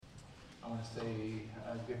want to say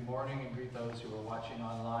good morning and greet those who are watching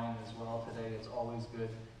online as well today. It's always good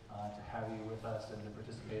to have you with us and to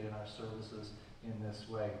participate in our services in this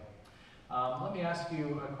way. Let me ask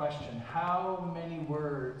you a question. How many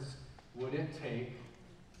words would it take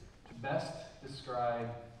to best describe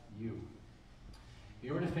you? If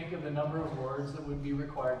you were to think of the number of words that would be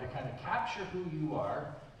required to kind of capture who you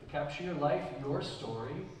are, to capture your life, your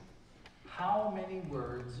story, how many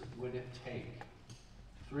words would it take?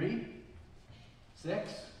 3?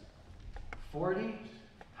 6? 40?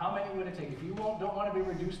 How many would it take? If you don't want to be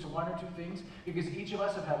reduced to one or two things, because each of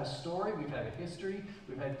us have had a story, we've had a history,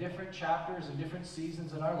 we've had different chapters and different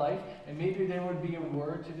seasons in our life, and maybe there would be a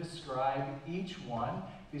word to describe each one,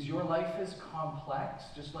 because your life is complex,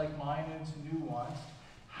 just like mine, and it's nuanced.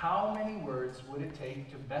 How many words would it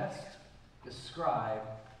take to best describe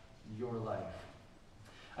your life?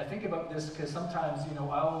 I think about this because sometimes, I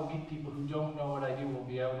will meet people who don't know what I do. We'll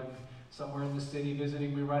be out somewhere in the city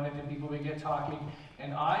visiting, we run into people, we get talking,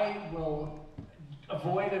 and I will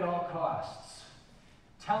avoid at all costs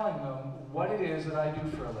telling them what it is that I do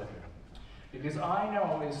for a living. Because I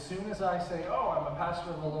know as soon as I say, oh, I'm a pastor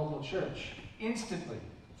of a local church, instantly,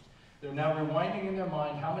 they're now rewinding in their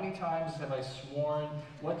mind, how many times have I sworn?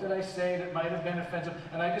 What did I say that might have been offensive?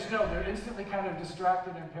 And I just know they're instantly kind of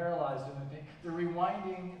distracted and paralyzed. And they're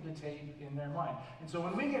rewinding the tape in their mind. And so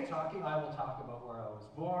when we get talking, I will talk about where I was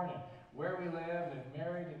born and where we live and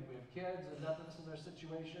married and we have kids and that this is our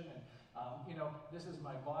situation. And, this is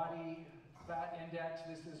my body fat index.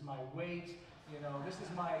 This is my weight. This is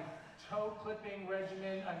my toe clipping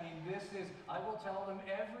regimen. I will tell them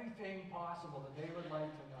everything possible that they would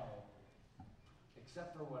like to know,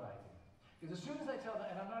 except for what I do. Because as soon as I tell them,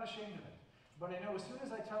 and I'm not ashamed of it, but I know as soon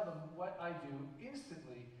as I tell them what I do,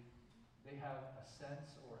 instantly they have a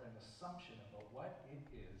sense or an assumption about what it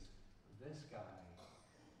is this guy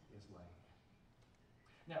is like.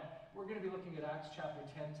 Now, we're going to be looking at Acts chapter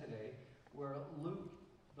 10 today, where Luke,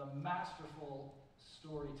 the masterful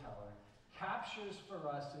storyteller, captures for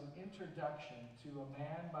us an introduction to a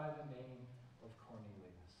man by the name of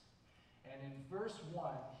Cornelius. And in verse 1,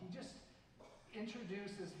 he just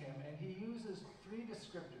introduces him, and he uses 3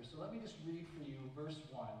 descriptors. So let me just read for you verse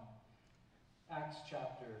 1, Acts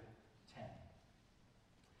chapter 10.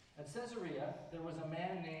 At Caesarea, there was a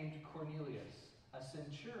man named Cornelius, a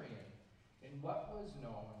centurion in what was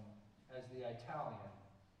known as the Italian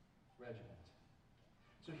regiment.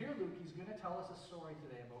 So here, Luke, he's going to tell us a story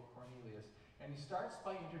today about Cornelius, and he starts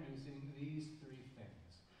by introducing these 3 things.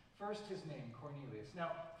 First, his name, Cornelius.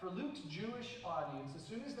 Now, for Luke's Jewish audience, as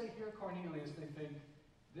soon as they hear Cornelius, they think,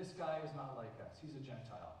 this guy is not like us. He's a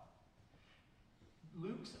Gentile.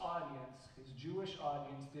 Luke's audience, his Jewish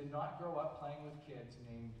audience, did not grow up playing with kids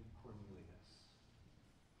named Cornelius.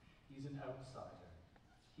 He's an outsider.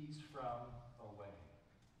 He's from away.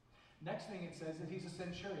 Next thing it says that he's a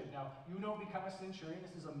centurion. Now, you don't become a centurion.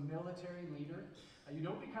 This is a military leader. You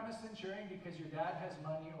don't become a centurion because your dad has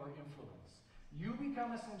money or influence. You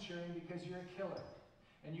become a centurion because you're a killer.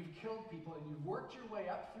 And you've killed people, and you've worked your way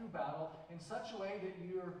up through battle in such a way that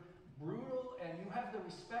you're brutal, and you have the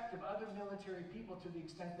respect of other military people to the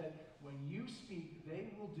extent that when you speak, they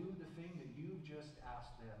will do the thing that you've just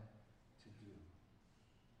asked them to do.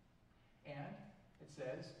 And it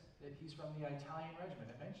says that he's from the Italian regiment.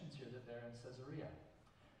 It mentions here that they're in Caesarea.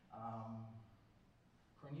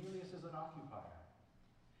 Cornelius is an occupier.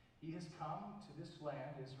 He has come to this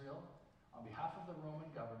land, Israel, on behalf of the Roman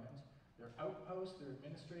government. Their outpost, their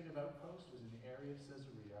administrative outpost, was in the area of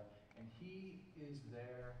Caesarea, and he is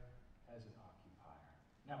there as an occupier.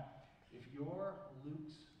 Now, if you're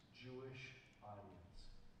Luke's Jewish audience,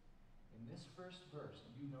 in this first verse,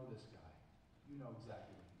 you know this guy. You know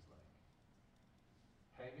exactly what he's like.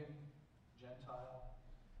 Pagan, Gentile,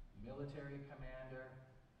 military commander,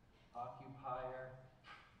 occupier.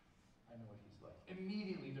 I know what he's like.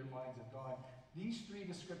 Immediately their minds have gone. These 3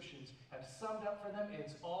 descriptions have summed up for them.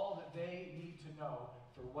 It's all that they need to know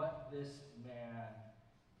for what this man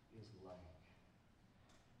is like.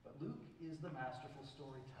 But Luke is the masterful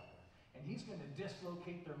storyteller, and he's going to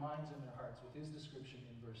dislocate their minds and their hearts with his description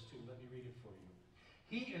in verse 2. Let me read it for you.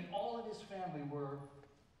 He and all of his family were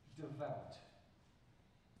devout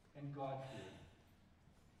and God-fearing.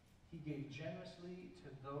 He gave generously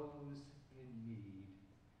to those in need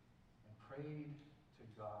and prayed to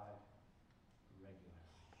God regularly.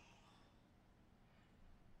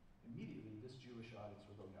 Immediately, this Jewish audience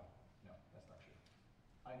will go, no, that's not true.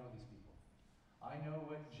 I know these people. I know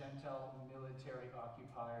what Gentile military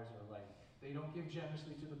occupiers are like. They don't give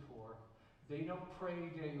generously to the poor. They don't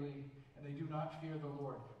pray daily, and they do not fear the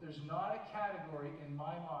Lord. There's not a category in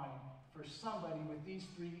my mind for somebody with these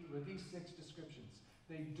 6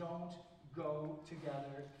 They don't go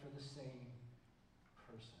together for the same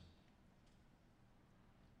person.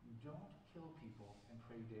 You don't kill people and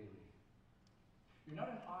pray daily. You're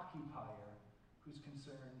not an occupier who's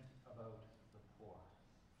concerned about the poor.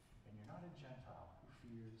 And you're not a Gentile who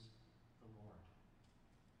fears the Lord.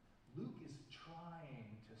 Luke is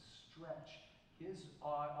trying to stretch his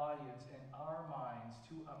audience and our minds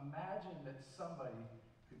to imagine that somebody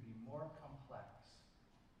could be more complex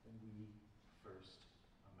than we first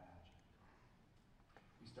imagined.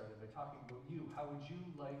 We started by talking about you. How would you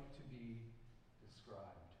like to be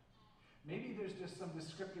described? Maybe there's just some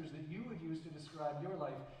descriptors that you would use to describe your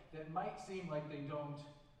life that might seem like they don't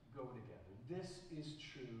go together. This is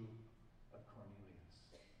true of Cornelius.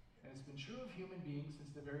 And it's been true of human beings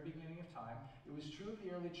since the very beginning of time. It was true of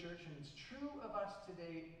the early church, and it's true of us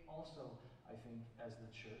today also, I think, as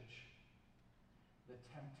the church. The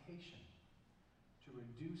temptation to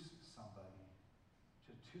reduce somebody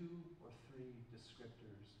to 2 or 3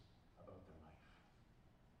 descriptors about their life.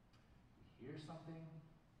 We hear something,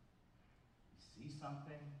 we see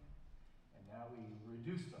something, and now we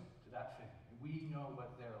reduce them to that thing. And we know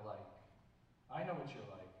what they're like. I know what you're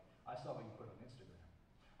like. I saw what you put on Instagram.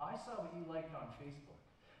 I saw what you liked on Facebook.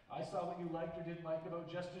 I saw what you liked or didn't like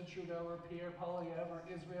about Justin Trudeau or Pierre Poilievre or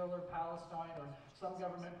Israel or Palestine or some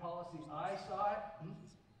government policy. I saw it.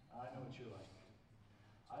 I know what you're like.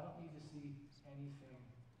 I don't need to see anything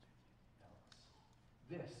else.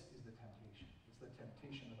 This is the temptation. It's the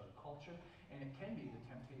temptation of our culture, and it can be the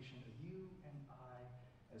temptation of you and I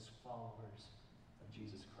as followers of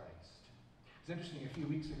Jesus Christ. It's interesting, a few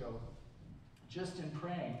weeks ago, just in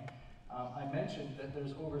praying, I mentioned that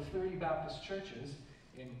there's over 30 Baptist churches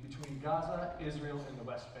in between Gaza, Israel, and the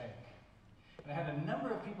West Bank. And I had a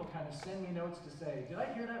number of people kind of send me notes to say, did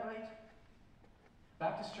I hear that right?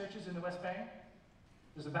 Baptist churches in the West Bank?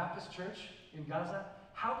 There's a Baptist church in Gaza?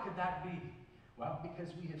 How could that be? Well,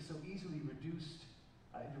 because we have so easily reduced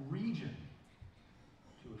the region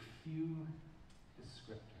to a few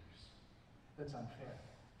descriptors. That's unfair.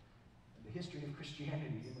 The history of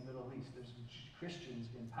Christianity in the Middle East. There's Christians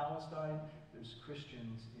in Palestine. There's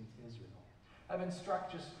Christians in Israel. I've been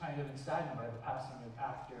struck just kind of and saddened by the passing of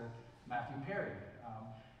actor Matthew Perry.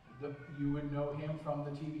 You would know him from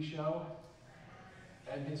the TV show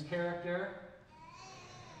and his character,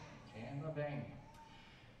 Chandler Bing.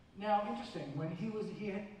 Now, interesting, when he was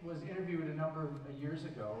interviewed a number of years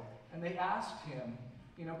ago, and they asked him,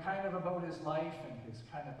 kind of about his life and his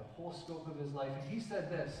kind of the whole scope of his life, and he said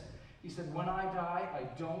this. He said, when I die, I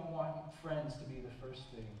don't want Friends to be the first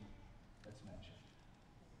thing that's mentioned.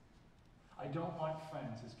 I don't want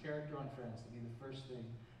Friends, his character on Friends, to be the first thing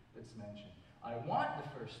that's mentioned. I want the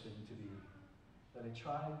first thing to be that I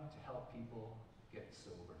tried to help people get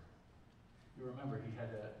sober. You remember, he had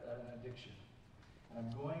an addiction. And I'm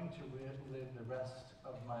going to live the rest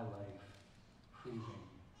of my life proving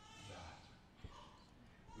that.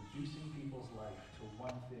 Reducing people's life to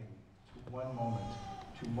one thing, to one moment,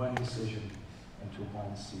 to one decision, and to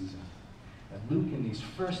one season. And Luke, in these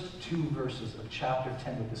first 2 verses of chapter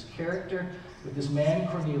 10, with this character, with this man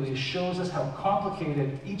Cornelius, shows us how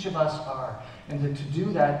complicated each of us are, and that to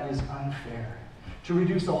do that is unfair. To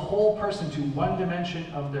reduce a whole person to one dimension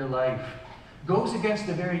of their life goes against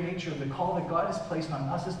the very nature of the call that God has placed on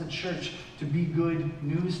us as the church to be good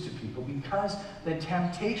news to people, because the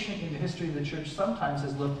temptation in the history of the church sometimes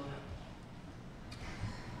has looked,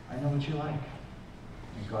 I know what you like,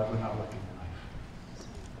 and God would not look in your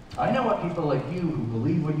life. I know what people like you who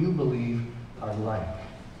believe what you believe are like.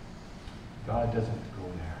 God doesn't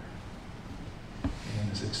go there. And in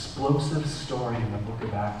this explosive story in the book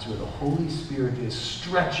of Acts, where the Holy Spirit is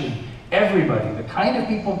stretching everybody, the kind of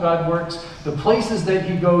people God works, the places that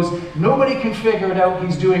he goes, nobody can figure it out.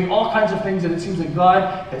 He's doing all kinds of things that it seems that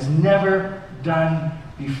God has never done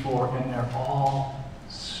before, and they're all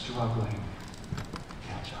struggling to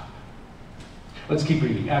catch up. Let's keep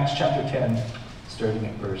reading. Acts chapter 10, starting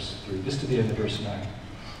at verse 3, just to the end of verse 9.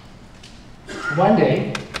 One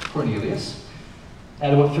day, Cornelius,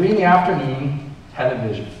 at about 3 PM, had a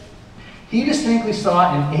vision. He distinctly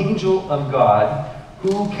saw an angel of God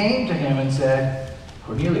who came to him and said,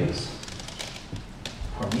 Cornelius.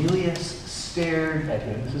 Cornelius stared at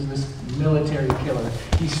him. This is this military killer.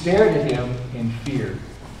 He stared at him in fear.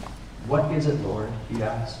 What is it, Lord? He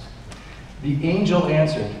asked. The angel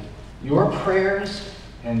answered, your prayers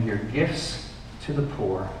and your gifts to the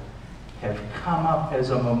poor have come up as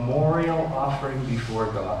a memorial offering before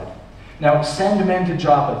God. Now send men to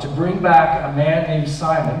Joppa to bring back a man named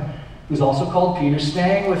Simon, who's also called Peter,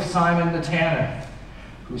 staying with Simon the tanner,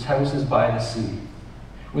 whose house is by the sea.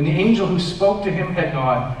 When the angel who spoke to him had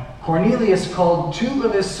gone, Cornelius called 2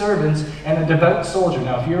 of his servants and a devout soldier.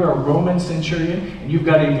 Now, if you're a Roman centurion and you've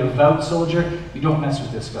got a devout soldier, you don't mess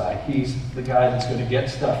with this guy. He's the guy that's going to get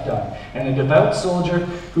stuff done. And a devout soldier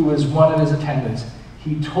who was one of his attendants,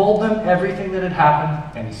 he told them everything that had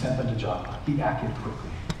happened, and he sent them to Joppa. He acted quickly.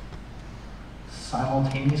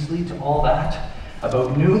 Simultaneously to all that,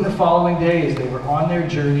 about noon the following day, as they were on their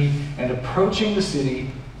journey and approaching the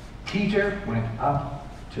city, Peter went up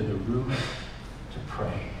to the roof to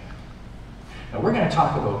pray. Now, we're going to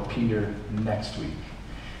talk about Peter next week.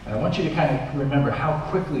 And I want you to kind of remember how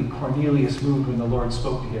quickly Cornelius moved when the Lord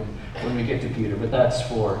spoke to him when we get to Peter, but that's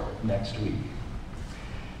for next week.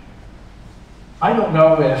 I don't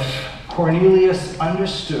know if Cornelius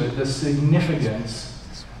understood the significance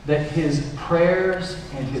that his prayers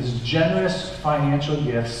and his generous financial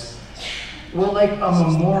gifts were like a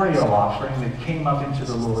memorial offering that came up into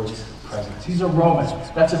the Lord's presence. He's a Roman.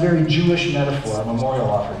 That's a very Jewish metaphor, a memorial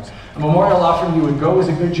offering. A memorial offering, you would go as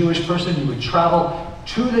a good Jewish person, you would travel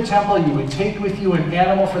to the temple, you would take with you an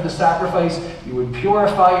animal for the sacrifice, you would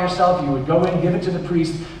purify yourself, you would go in, give it to the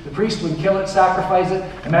priest would kill it, sacrifice it.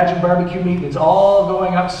 Imagine barbecue meat, it's all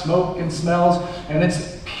going up, smoke and smells, and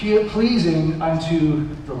it's pleasing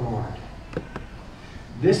unto the Lord.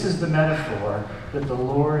 This is the metaphor that the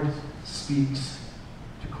Lord speaks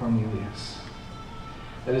to Cornelius.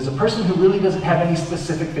 That is a person who really doesn't have any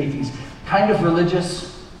specific faith. He's kind of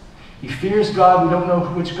religious. He fears God. We don't know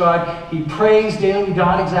which God. He prays daily,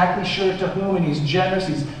 not exactly sure to whom, and he's generous.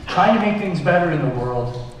 He's trying to make things better in the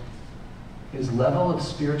world. His level of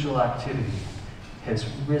spiritual activity has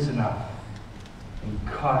risen up and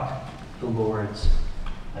caught the Lord's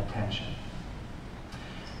attention.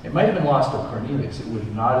 It might have been lost on Cornelius. It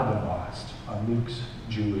would not have been lost on Luke's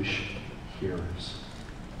Jewish hearers.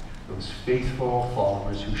 Those faithful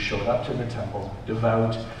followers who showed up to the temple,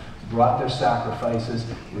 devout, brought their sacrifices,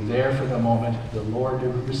 were there for the moment the Lord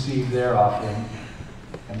received their offering.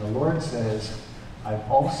 And the Lord says, I've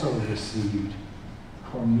also received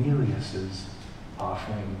Cornelius's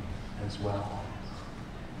offering as well.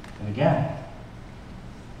 And again,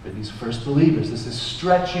 for these first believers, this is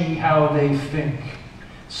stretching how they think,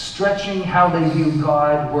 stretching how they view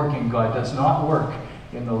God working. God does not work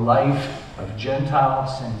in the life of Gentile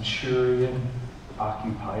centurion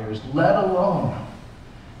occupiers, let alone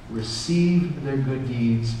receive their good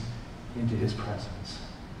deeds into his presence.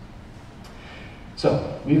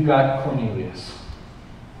 So, we've got Cornelius.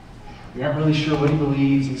 We aren't really sure what he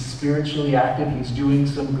believes. He's spiritually active. He's doing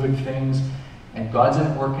some good things. And God's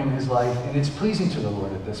at work in his life. And it's pleasing to the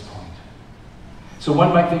Lord at this point. So one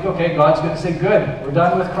might think, okay, God's going to say, good, we're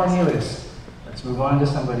done with Cornelius. Let's move on to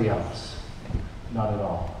somebody else. Not at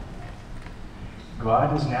all.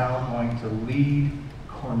 God is now going to lead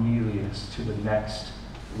Cornelius to the next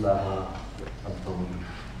level of belief.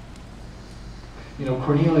 You know,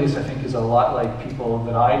 Cornelius, I think, is a lot like people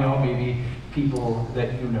that I know, maybe people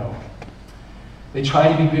that you know. They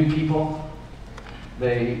try to be good people.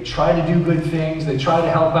 They try to do good things. They try to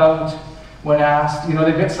help out when asked. You know,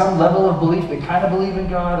 they've got some level of belief. They kind of believe in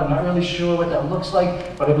God. I'm not really sure what that looks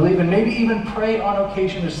like, but I believe in, maybe even pray on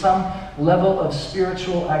occasion. There's some level of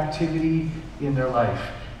spiritual activity in their life,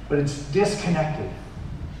 but it's disconnected.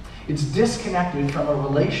 It's disconnected from a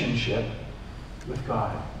relationship with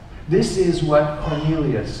God. This is what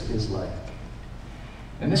Cornelius is like.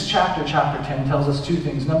 And this chapter, chapter 10, tells us two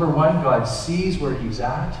things. Number one, God sees where he's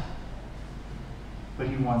at, but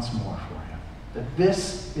he wants more for him. That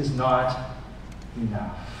this is not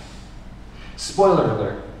enough. Spoiler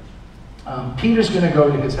alert. Peter's going to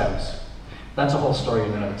go to his house. That's a whole story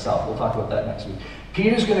in and of itself. We'll talk about that next week.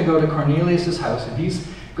 Peter's going to go to Cornelius' house, and he's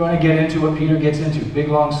going to get into what Peter gets into, big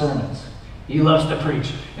long sermons. He loves to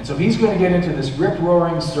preach. And so he's going to get into this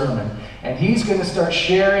rip-roaring sermon, and he's going to start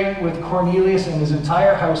sharing with Cornelius and his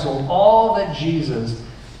entire household all that Jesus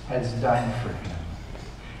has done for him.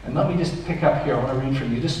 And let me just pick up here. I want to read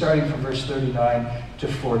from you, just starting from verse 39 to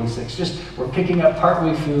 46. We're picking up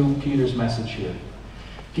partway through Peter's message here.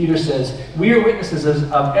 Peter says, we are witnesses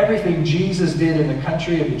of everything Jesus did in the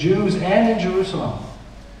country of the Jews and in Jerusalem.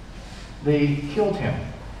 They killed him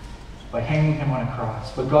by hanging him on a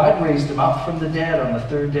cross. But God raised him up from the dead on the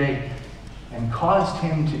third day and caused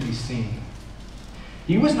him to be seen.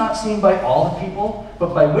 He was not seen by all the people,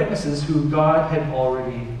 but by witnesses who God had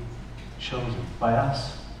already chosen, by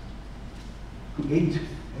us, who ate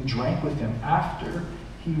and drank with him after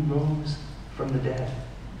he rose from the dead.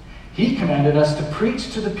 He commanded us to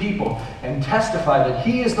preach to the people and testify that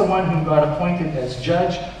he is the one whom God appointed as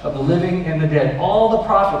judge of the living and the dead. All the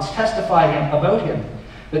prophets testify about him,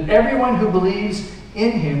 that everyone who believes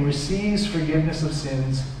in him receives forgiveness of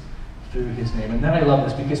sins through his name. And then I love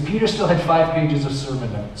this because Peter still had 5 pages of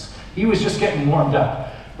sermon notes. He was just getting warmed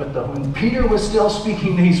up. But when Peter was still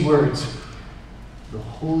speaking these words, the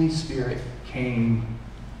Holy Spirit came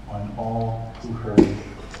on all who heard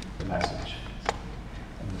the message.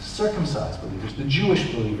 And the circumcised believers, the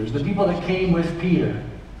Jewish believers, the people that came with Peter,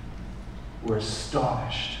 were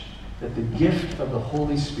astonished that the gift of the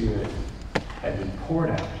Holy Spirit had been poured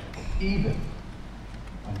out even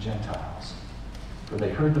on Gentiles. For they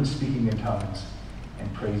heard them speaking in tongues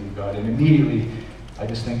and praising God. And immediately, I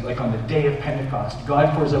just think, like on the day of Pentecost,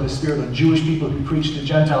 God pours out his Spirit on Jewish people who preach to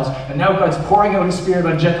Gentiles, and now God's pouring out his Spirit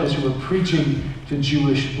on Gentiles who are preaching to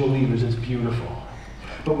Jewish believers. It's beautiful.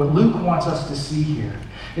 But what Luke wants us to see here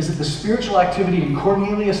is that the spiritual activity in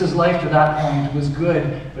Cornelius' life to that point was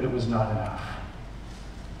good, but it was not enough.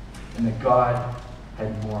 And that God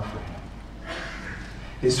had more for him.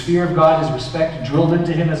 His fear of God, his respect drilled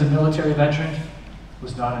into him as a military veteran,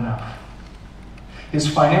 was not enough. His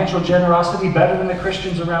financial generosity, better than the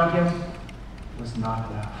Christians around him, was not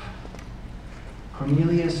enough.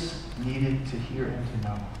 Cornelius needed to hear and to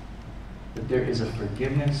know that there is a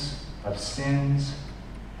forgiveness of sins,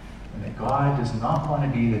 and that God does not want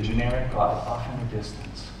to be the generic God off in the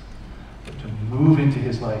distance, but to move into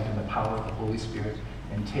his life in the power of the Holy Spirit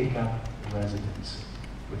and take up residence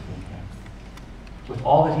within him. With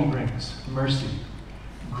all that he brings, mercy,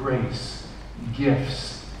 grace,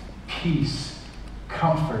 gifts, peace,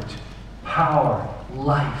 comfort, power,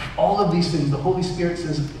 life, all of these things, the Holy Spirit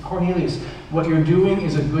says, Cornelius, what you're doing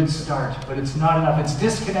is a good start, but it's not enough. It's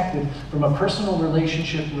disconnected from a personal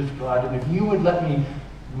relationship with God. And if you would let me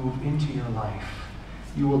move into your life,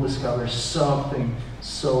 you will discover something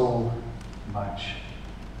so much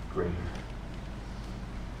greater.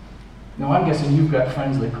 Now, I'm guessing you've got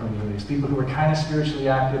friends like Cornelius, people who are kind of spiritually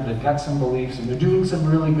active, they've got some beliefs, and they're doing some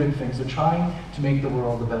really good things. They're trying to make the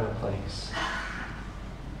world a better place.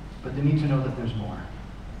 But they need to know that there's more.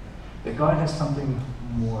 That God has something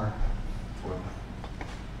more for them.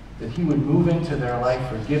 That he would move into their life,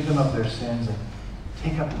 forgive them of their sins, and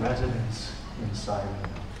take up residence inside of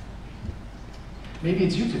them. Maybe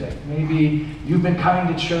it's you today. Maybe you've been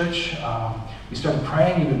coming to church, you started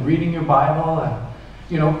praying, you've been reading your Bible,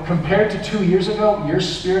 and compared to 2 years ago,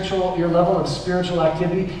 your level of spiritual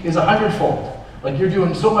activity is 100-fold. Like you're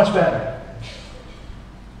doing so much better.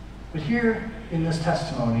 But here in this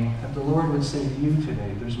testimony, that the Lord would say to you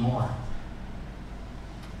today, there's more.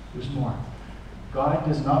 There's more. God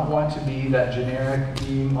does not want to be that generic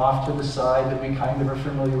being off to the side that we kind of are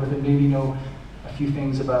familiar with and maybe know a few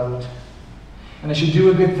things about. And I should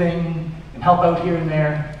do a good thing and help out here and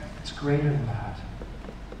there. It's greater than that.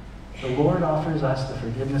 The Lord offers us the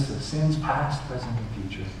forgiveness of sins, past, present, and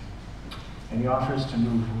future. And he offers to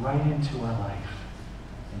move right into our life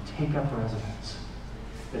and take up residence.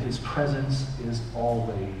 That his presence is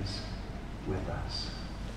always with us.